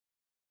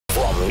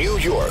New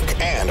York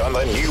and on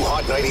the new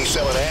Hot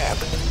 97 app.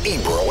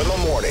 Ebro in the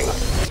morning.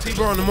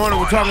 Ebro in the morning,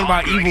 we're talking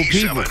about evil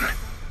people.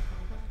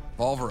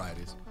 All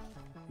varieties.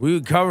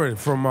 We covered it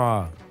from,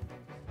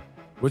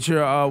 what's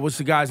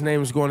the guy's name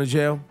who's going to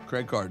jail?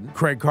 Craig Carton.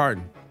 Craig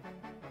Carton.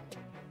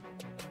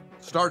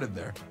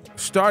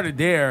 Started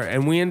there,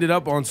 and we ended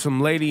up on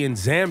some lady in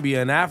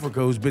Zambia in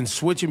Africa who's been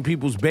switching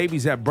people's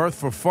babies at birth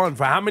for fun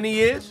for how many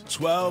years?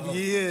 12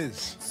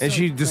 years. And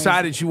she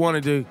decided she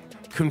wanted to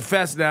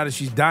confess now that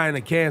she's dying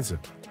of cancer.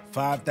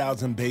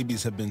 5,000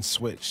 babies have been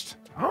switched.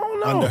 I don't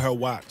know. Under her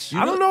watch.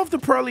 I don't know if the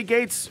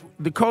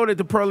code at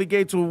the pearly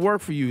gates will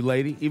work for you,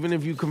 lady, even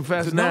if you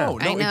confess now. No,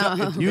 I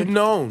know. You've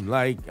known.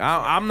 Like,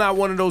 I'm not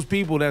one of those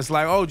people that's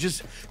like, oh,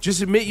 just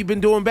admit you've been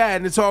doing bad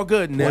and it's all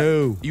good.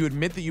 No. You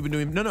admit that you've been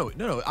doing... No.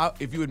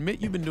 If you admit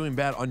you've been doing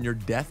bad on your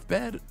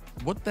deathbed,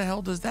 what the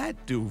hell does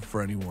that do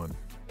for anyone?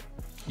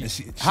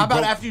 How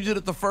about after you did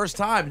it the first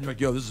time and you're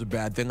like, yo, this is a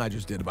bad thing I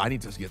just did, but I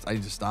need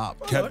to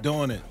stop. Kept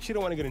doing it. She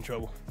don't want to get in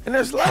trouble. And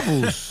there's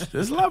levels.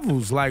 There's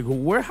levels. Like,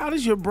 how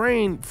does your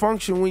brain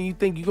function when you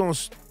think you're going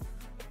to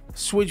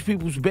switch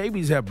people's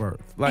babies at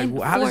birth? Like,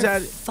 And how does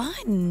that...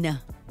 fun.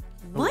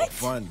 What?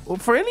 Fun. Well,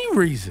 for any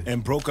reason.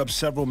 And broke up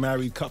several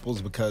married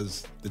couples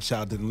because the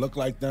child didn't look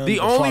like them. The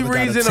only father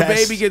got reason a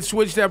test. baby gets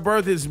switched at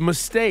birth is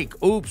mistake.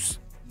 Oops.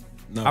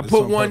 No, I it's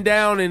put on one purpose.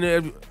 down and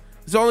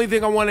it's the only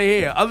thing I want to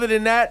hear. Other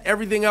than that,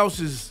 everything else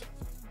is...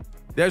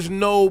 There's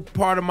no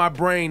part of my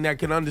brain that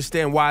can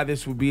understand why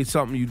this would be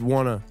something you'd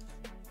want to...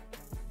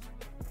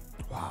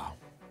 Wow.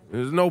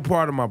 There's no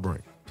part of my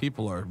brain.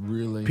 People are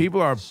really...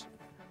 People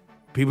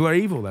are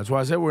evil. That's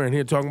why I said we're in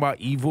here talking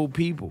about evil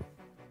people.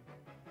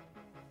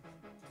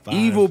 5.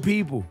 Evil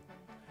people.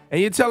 And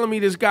you're telling me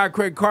this guy,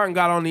 Craig Carton,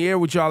 got on the air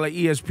with y'all at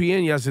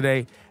ESPN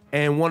yesterday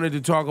and wanted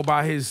to talk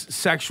about his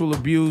sexual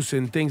abuse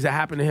and things that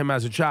happened to him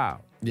as a child.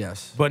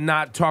 Yes. But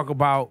not talk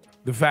about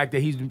the fact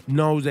that he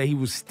knows that he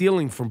was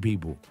stealing from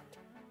people.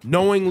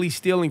 Knowingly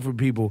stealing from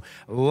people,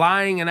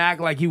 lying and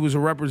act like he was a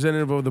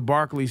representative of the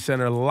Barclays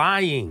Center,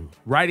 lying,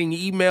 writing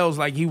emails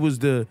like he was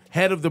the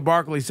head of the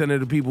Barclays Center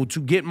to people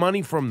to get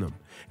money from them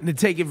and to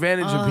take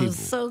advantage of people.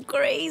 So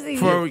crazy.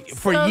 For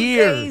So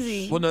years.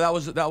 crazy. Well, no,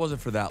 that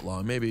wasn't for that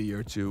long. Maybe a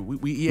year or two.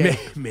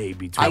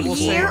 Maybe A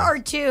 20. year or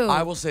two.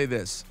 I will say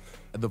this.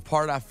 The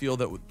part I feel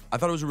that... I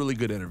thought it was a really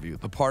good interview.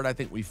 The part I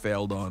think we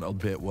failed on a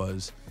bit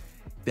was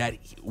that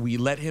we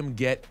let him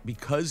get...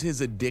 Because his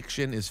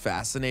addiction is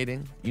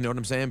fascinating, you know what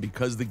I'm saying?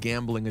 Because the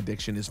gambling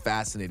addiction is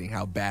fascinating,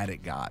 how bad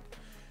it got.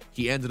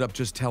 He ended up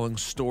just telling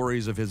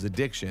stories of his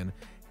addiction,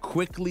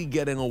 quickly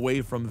getting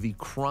away from the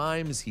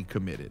crimes he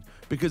committed.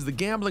 Because the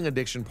gambling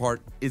addiction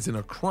part isn't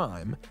a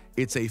crime.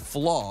 It's a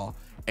flaw,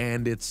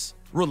 and it's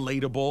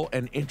relatable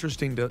and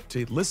interesting to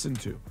listen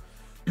to.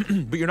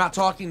 But you're not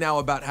talking now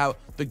about how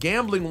the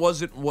gambling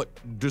wasn't what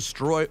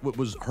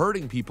was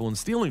hurting people and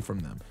stealing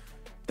from them.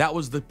 That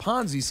was the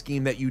Ponzi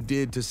scheme that you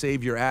did to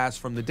save your ass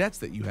from the debts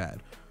that you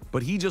had.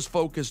 But he just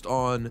focused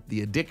on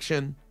the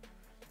addiction,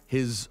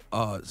 his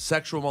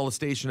sexual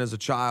molestation as a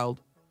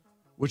child,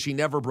 which he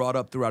never brought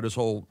up throughout his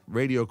whole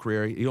radio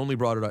career. He only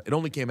brought it up. It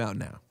only came out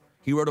now.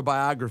 He wrote a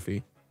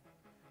biography.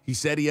 He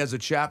said he has a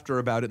chapter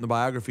about it in the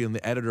biography, and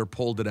the editor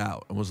pulled it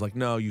out and was like,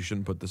 no, you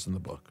shouldn't put this in the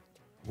book.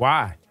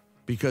 Why?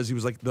 Because he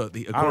was like, I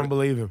don't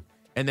believe him.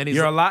 And then he's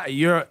You're like, a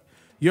liar.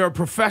 You're a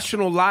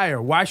professional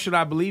liar. Why should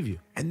I believe you?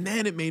 and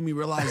then it made me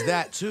realize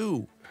that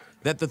too,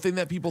 that the thing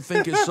that people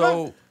think is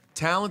so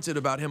talented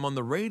about him on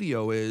the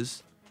radio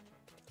is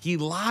he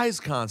lies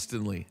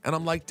constantly. And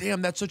I'm like,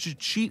 damn, that's such a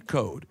cheat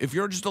code. If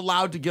you're just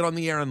allowed to get on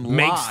the air and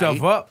Make lie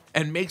stuff up.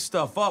 and make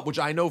stuff up, which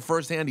I know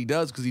firsthand he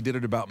does because he did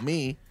it about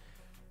me.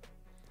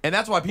 And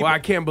that's why people... Well, I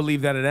can't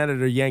believe that an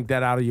editor yanked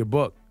that out of your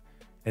book.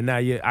 And now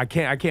I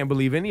can't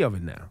believe any of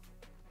it now.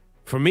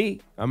 For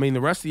me, I mean,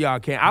 the rest of y'all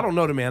can't. I don't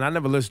know the man. I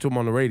never listened to him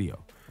on the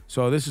radio.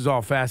 So this is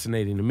all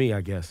fascinating to me,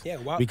 I guess. Yeah,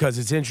 wow. Because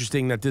it's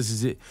interesting that this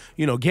is it.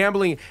 You know,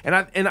 gambling. And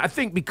I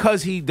think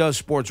because he does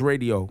sports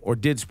radio or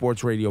did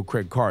sports radio,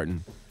 Craig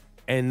Carton,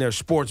 and there's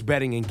sports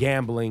betting and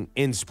gambling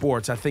in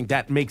sports, I think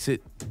that makes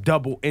it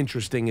double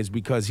interesting is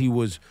because he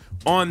was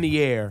on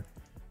the air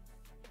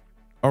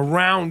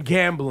around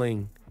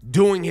gambling,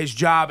 doing his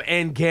job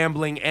and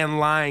gambling and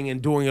lying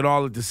and doing it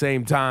all at the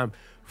same time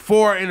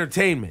for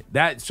entertainment.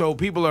 So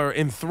people are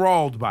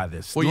enthralled by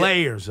this. Well,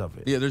 layers of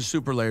it. Yeah, there's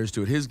super layers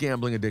to it. His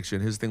gambling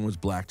addiction, his thing was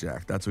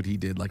blackjack. That's what he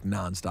did, like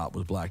nonstop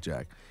was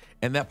blackjack.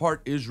 And that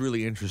part is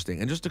really interesting.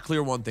 And just to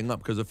clear one thing up,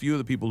 because a few of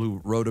the people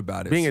who wrote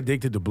about it... Being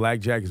addicted to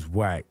blackjack is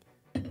whack.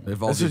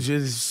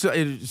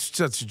 It's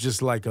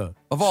just like a...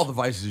 Of all the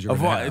vices you're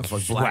going to have,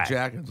 like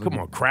blackjack. Come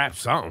on, crap,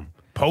 something.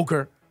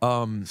 Poker,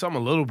 something a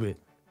little bit.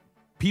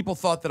 People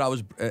thought that I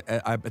was,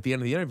 at the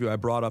end of the interview, I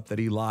brought up that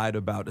he lied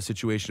about a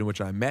situation in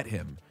which I met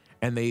him.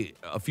 And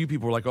a few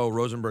people were like, oh,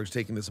 Rosenberg's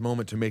taking this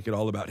moment to make it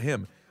all about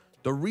him.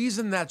 The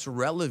reason that's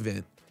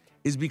relevant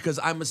is because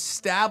I'm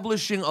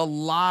establishing a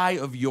lie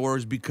of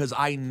yours because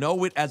I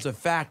know it as a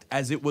fact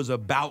as it was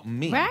about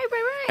me. Right.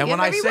 And You when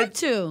have I every said right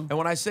to. and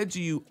when I said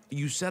to you,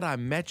 you said I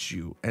met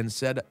you and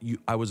said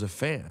I was a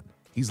fan.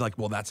 He's like,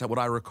 well, that's what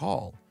I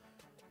recall.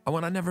 I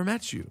went, I never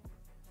met you.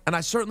 And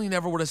I certainly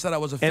never would have said I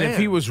was a fan. And if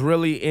he was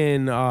really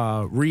in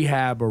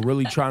rehab or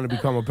really trying to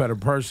become a better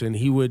person,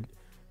 he would,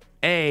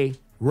 A,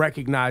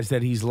 recognize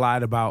that he's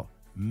lied about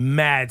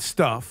mad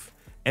stuff.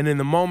 And in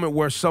the moment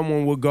where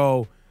someone would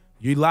go,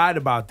 you lied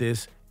about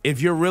this,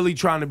 if you're really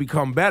trying to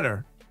become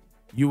better,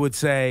 you would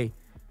say,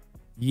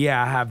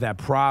 yeah, I have that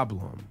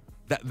problem.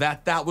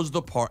 That was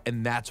the part,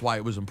 and that's why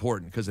it was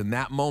important. Because in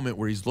that moment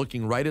where he's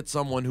looking right at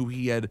someone who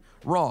he had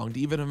wronged,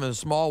 even if in a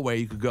small way,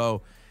 you could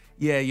go,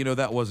 yeah, you know,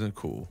 that wasn't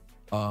cool.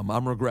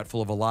 I'm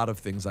regretful of a lot of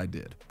things I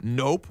did.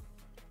 Nope.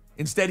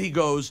 Instead, he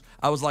goes,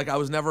 I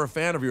was never a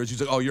fan of yours.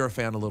 He's like, oh, you're a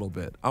fan a little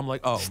bit. I'm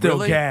like, oh, still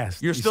really?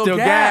 Gassed. You're still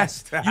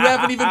gassed. You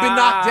haven't even been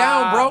knocked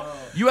down, bro.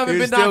 You haven't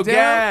been knocked down.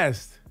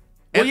 Gassed.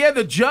 Well, yeah,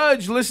 the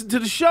judge listened to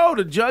the show.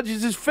 The judge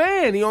is his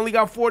fan. He only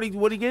got 40.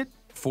 What'd he get?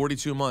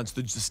 42 months.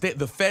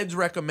 The feds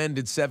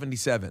recommended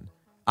 77.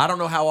 I don't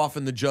know how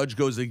often the judge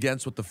goes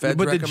against what the feds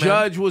recommend. But the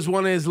judge was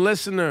one of his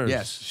listeners.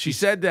 Yes. She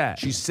said that.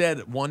 She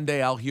said, one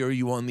day I'll hear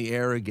you on the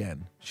air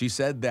again. She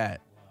said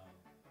that.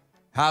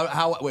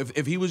 How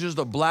if he was just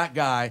a black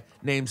guy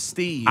named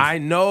Steve. I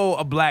know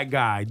a black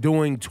guy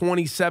doing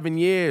 27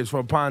 years for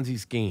a Ponzi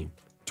scheme.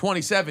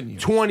 27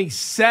 years.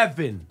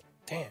 27.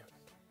 Damn.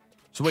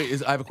 So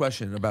wait, I have a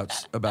question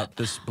about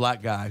this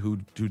black guy who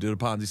did a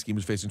Ponzi scheme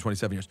who's facing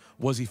 27 years.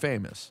 Was he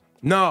famous?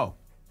 No.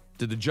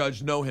 Did the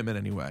judge know him in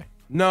any way?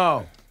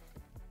 No.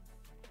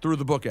 Threw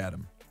the book at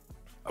him.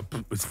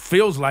 It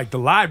feels like the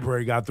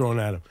library got thrown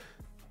at him.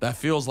 That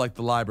feels like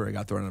the library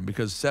got thrown at him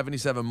because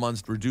 77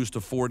 months reduced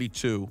to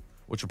 42,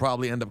 which will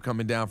probably end up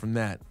coming down from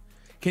that.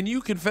 Can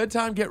Fed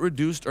time get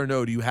reduced or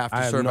no? Do you have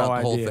to serve out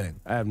the whole thing?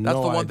 I have That's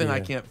no the one thing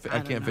idea.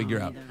 I can't figure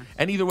out. either.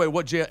 And either way,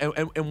 what jail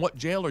and what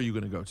jail are you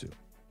going to go to?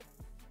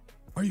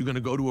 Are you going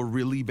to go to a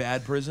really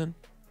bad prison,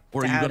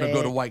 or are you Doubt going to go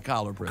it. to white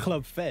collar prison?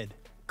 Club Fed.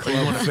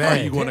 Club Are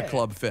Fed. you going to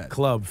Club Fed?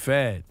 Club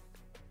Fed.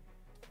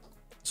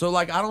 So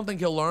like, I don't think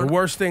he'll learn. The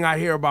worst thing I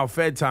hear about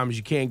Fed time is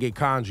you can't get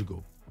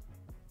conjugal.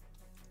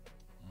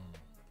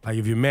 Like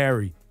if you're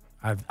married,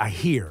 I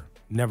hear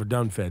never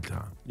done Fed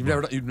time.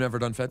 You've never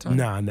done Fed time?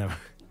 Nah, never.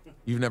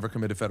 You've never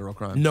committed federal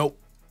crimes? Nope.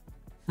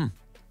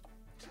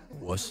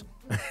 Wuss.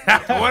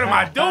 What am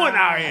I doing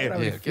out here?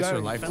 Yeah, get your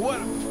life. What?